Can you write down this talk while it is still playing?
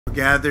We're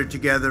gathered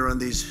together on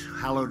these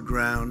hallowed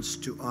grounds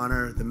to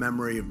honor the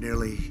memory of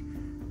nearly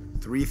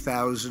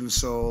 3,000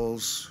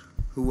 souls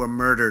who were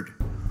murdered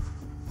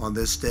on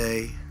this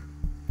day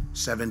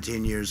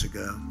 17 years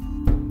ago.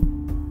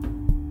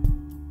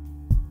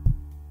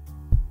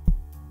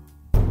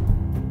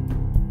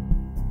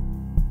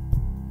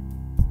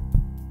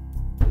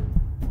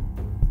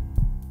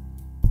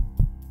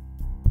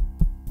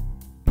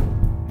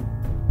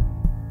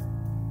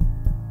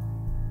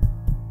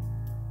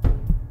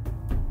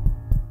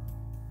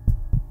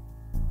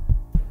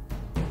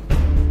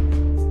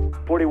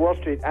 Wall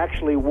Street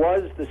actually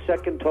was the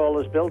second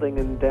tallest building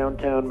in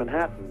downtown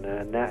Manhattan,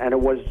 and it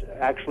was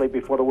actually,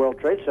 before the World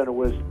Trade Center,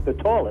 was the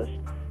tallest.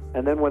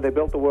 And then when they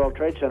built the World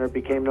Trade Center, it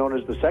became known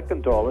as the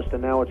second tallest,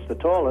 and now it's the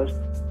tallest.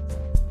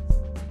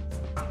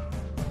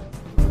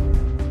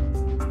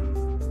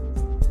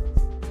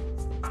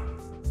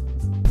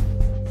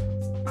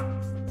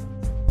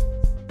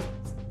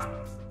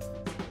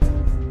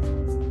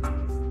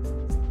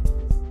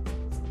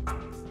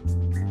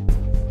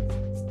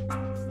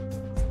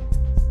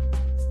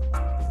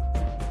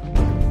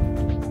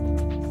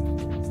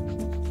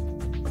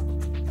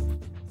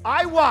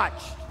 I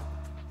watched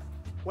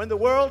when the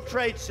World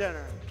Trade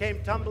Center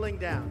came tumbling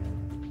down.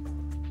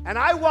 And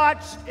I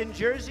watched in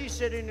Jersey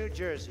City, New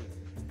Jersey,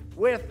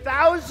 where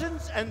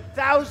thousands and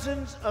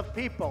thousands of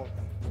people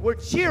were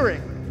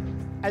cheering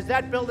as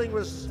that building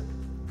was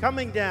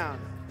coming down.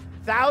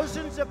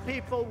 Thousands of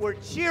people were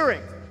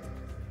cheering.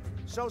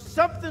 So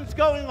something's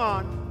going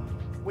on.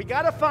 We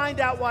got to find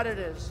out what it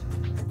is.